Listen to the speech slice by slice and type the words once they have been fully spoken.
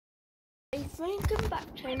welcome back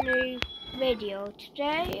to a new video.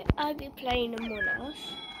 Today I'll be playing Among Us.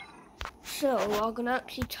 So I'm gonna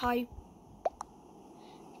actually type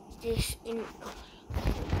this in.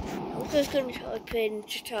 I'm just gonna type in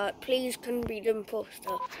to type, please can be the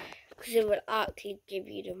imposter, because it will actually give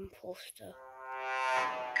you the imposter.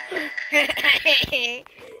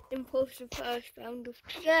 Imposter first round of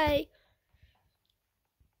today.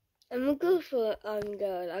 I'm gonna go for an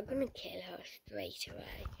girl. I'm gonna kill her straight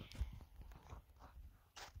away.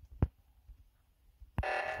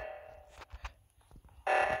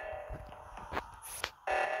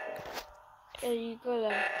 There you go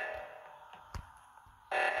then.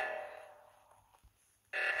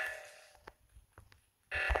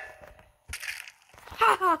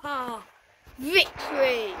 Ha ha ha!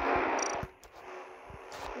 Victory!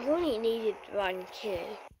 You only needed one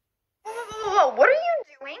kill. Whoa, what are you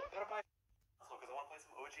doing?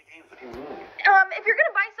 If you're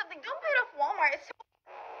gonna buy something, don't buy it off Walmart. It's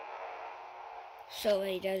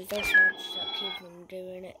Sorry, there's no chance that keep on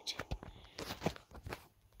doing it.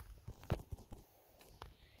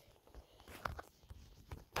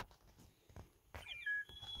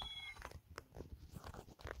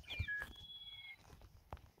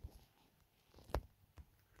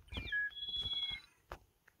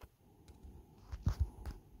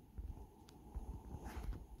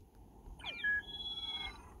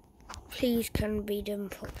 Please can be the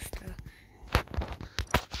imposter.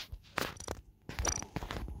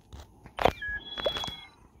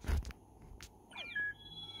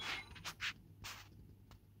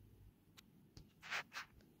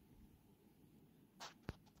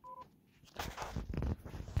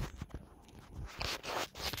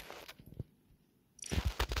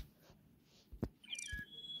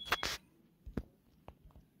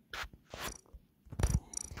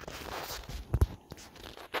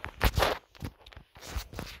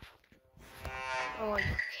 Oh,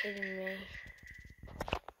 you're kidding me.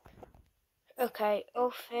 Okay,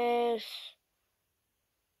 office.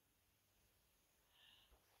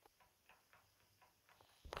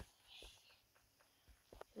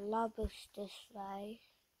 Lab is this way.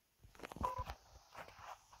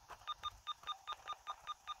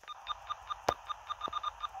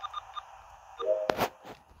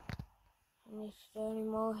 Is there any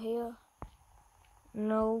more here?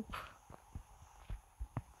 Nope.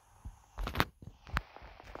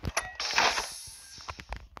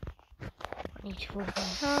 I need to walk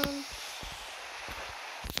home.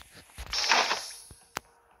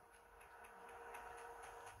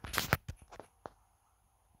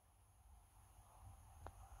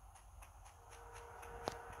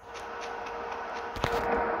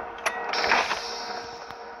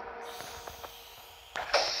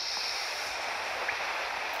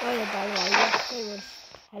 By the way, yesterday was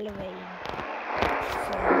Halloween.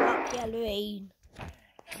 So happy Halloween.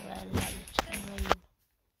 Well, late Halloween.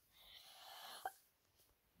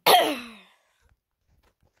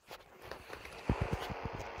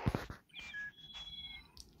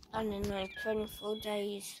 And in like 24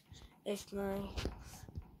 days is my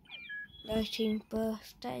 13th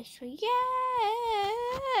birthday, so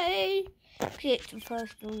yay! Because it's the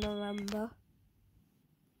 1st of November.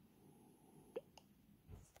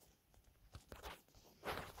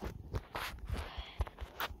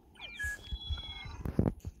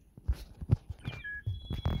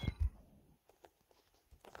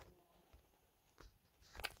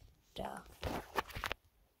 Duh.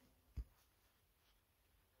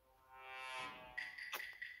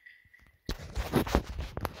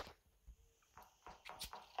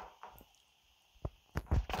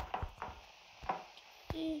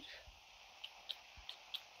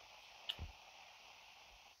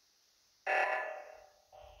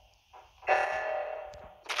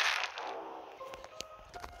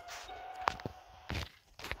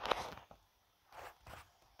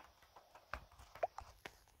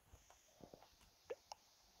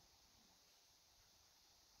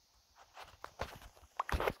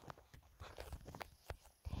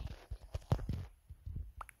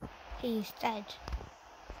 He's dead.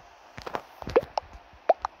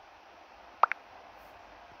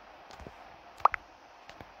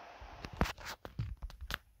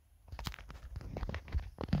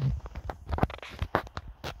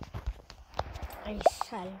 I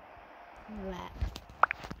so wet.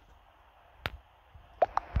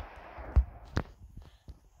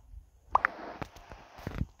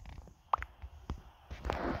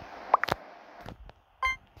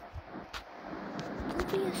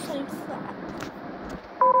 You're so fat.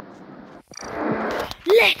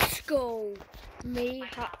 Let's go! Me,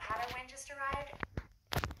 Padawan just arrived.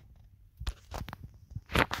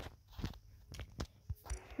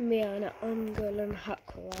 Miana, Ungirl and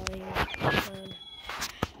Hackline.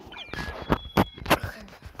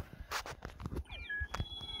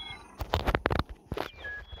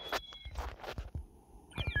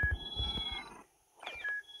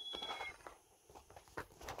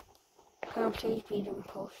 Can't please be the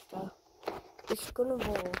imposter. It's gonna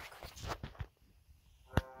work.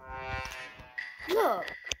 Look!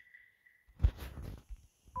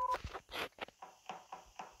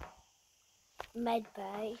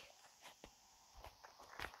 Medbay.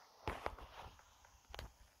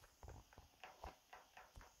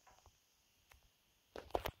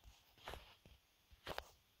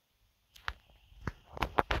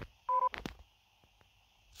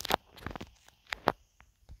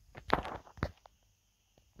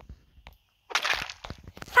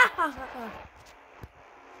 Ha ha ha ha!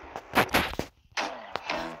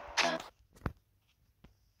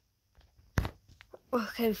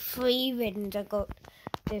 Okay, 3 wins. I got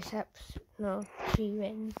this episode. No, 3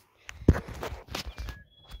 wins.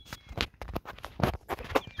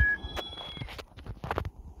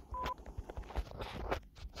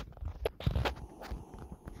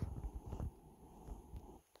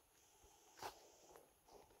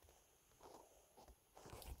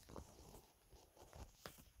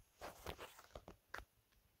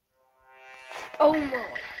 Oh my!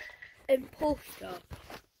 Imposter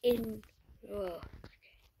in. Oh,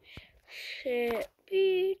 shit.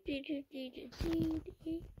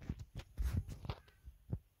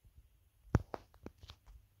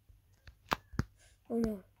 Oh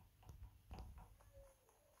no.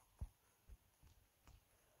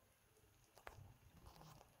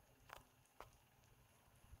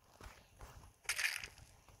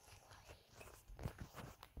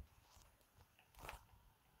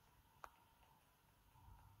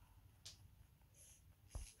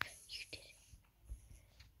 You did it.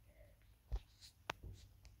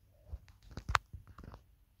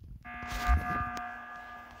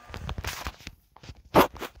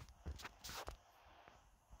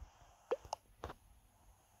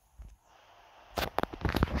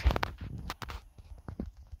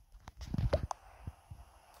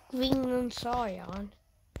 Green and Cyan.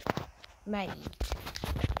 Mate.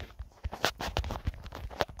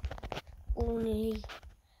 Only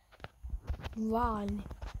one.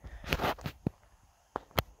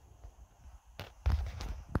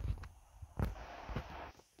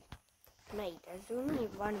 Mate, there's only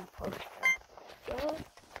one poster.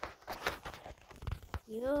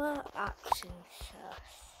 You're acting sus.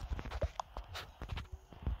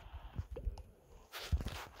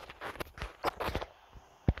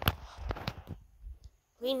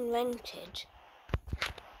 We invented.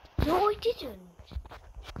 No, I didn't.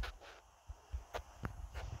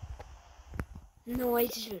 No, I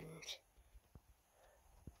didn't.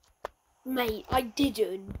 Mate, I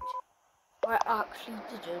didn't. I actually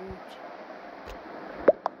didn't.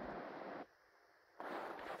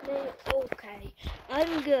 No, okay.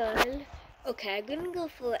 I'm girl. Okay, I'm gonna go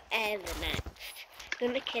for Eva next.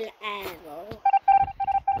 Gonna kill Eva.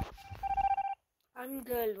 I'm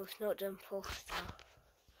girl was not the imposter.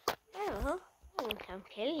 Oh, I can come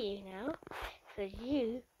kill you now. Because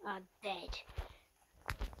you are dead.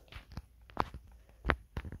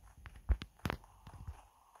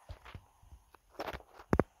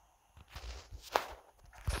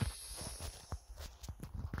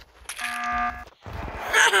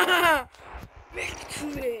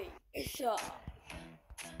 Victory! It's up.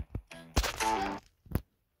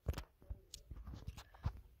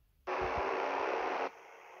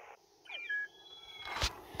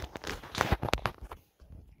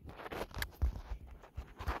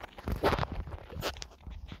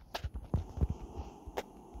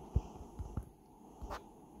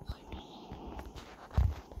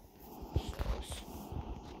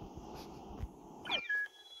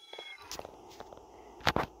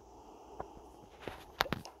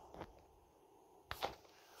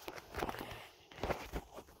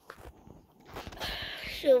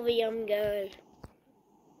 Silver young girl.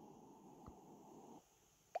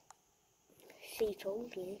 She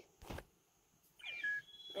told you.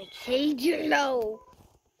 I killed you low.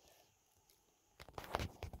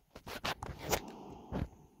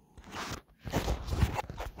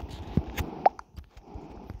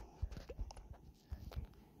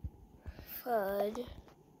 Third.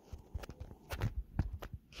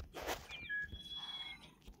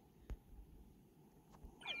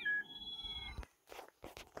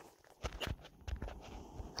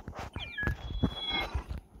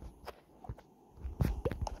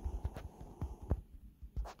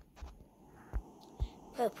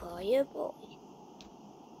 Papaya boy.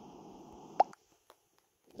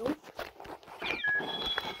 Nope.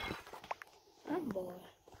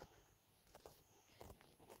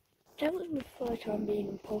 That was my first time being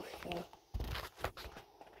imposter.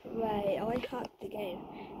 Right, I hacked the game.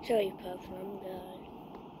 Sorry, Purple, I'm good.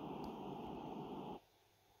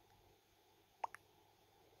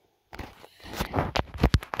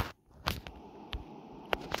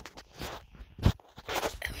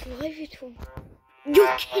 Why are you talking?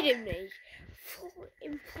 You're kidding me! 4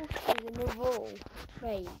 imposters in a row.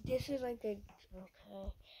 Wait, this is like a...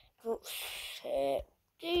 Okay. Got set.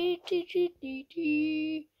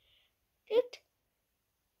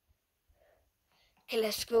 Okay,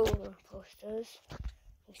 let's go, imposters.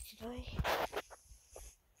 What did I?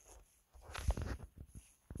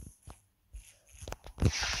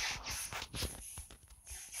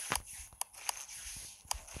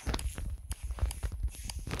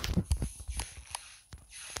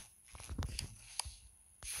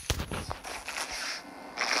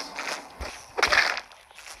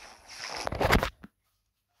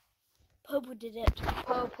 Purple did it.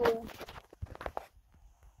 Purple.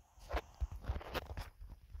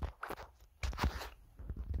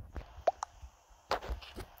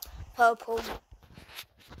 Purple.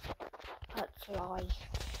 That's a lie.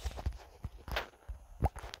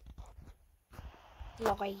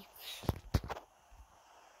 Lie.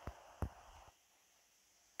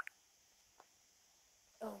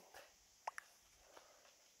 Oh.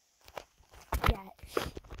 Yes.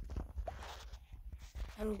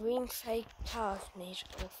 And green fake cars made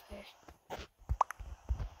office.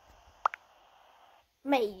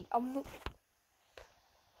 Mate, I'm not.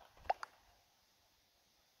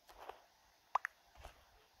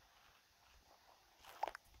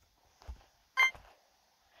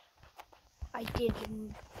 I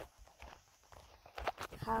didn't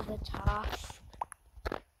have a task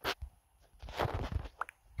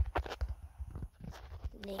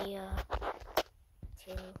near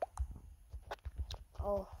to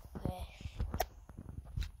office.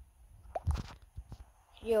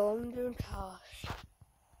 Yo, I'm doing tasks.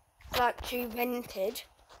 Like you rented.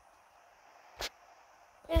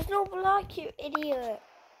 There's no like, you idiot.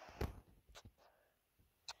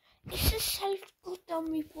 This is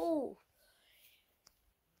self-done before.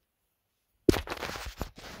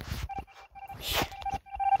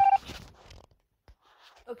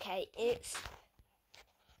 Okay, it's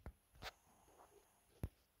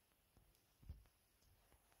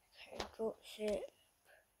okay, got it.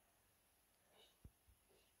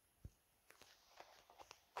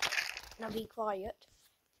 Now be quiet.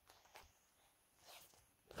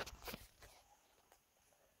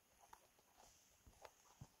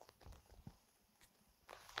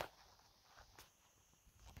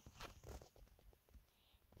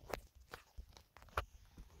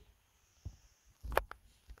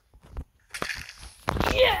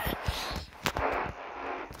 Yes!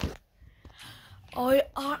 I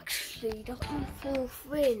actually got my 4th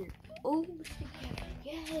win. Oh,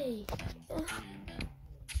 yay!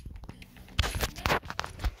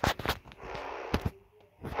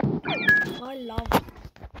 I love it.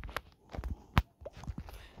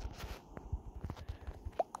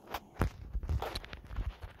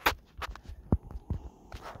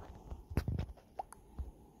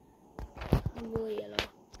 Blue yellow.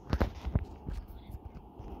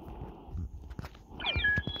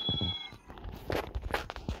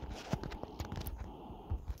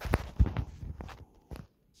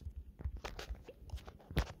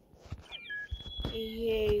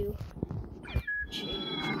 You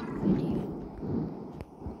video.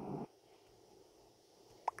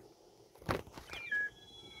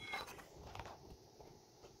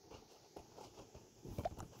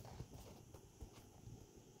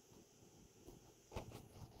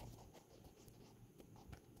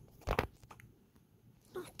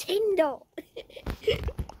 Tinder.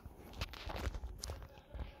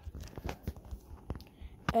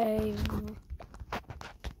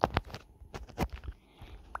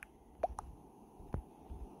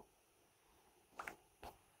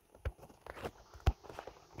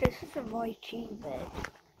 This is a my bed.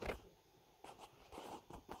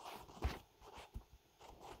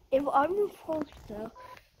 If I'm a poster,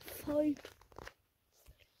 5.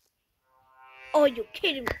 Oh, you're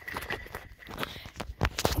kidding me.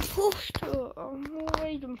 Imposter. I'm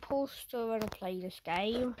always imposter when I play this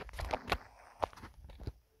game.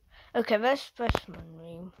 Okay, that's specimen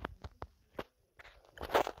room.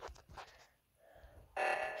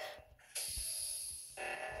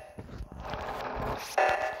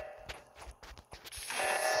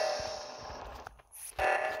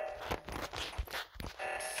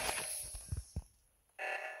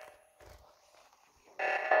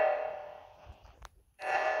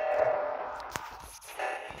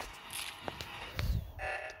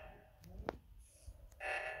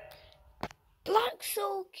 looks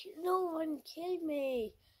so cute. No one killed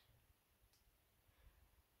me.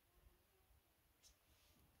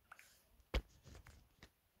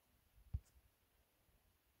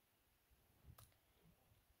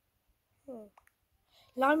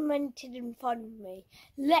 Line rented in front of me.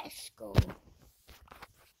 Let's go.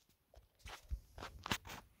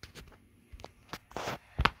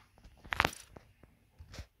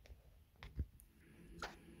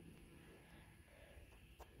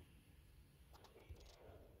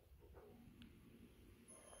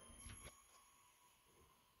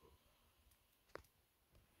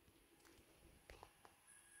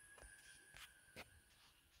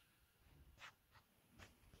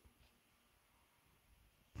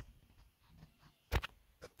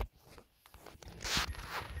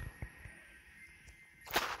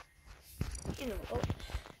 You know what?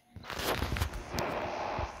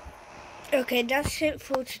 Okay, that's it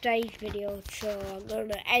for today's video, so I'm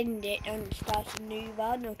gonna end it and start a new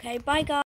one. Okay, bye guys.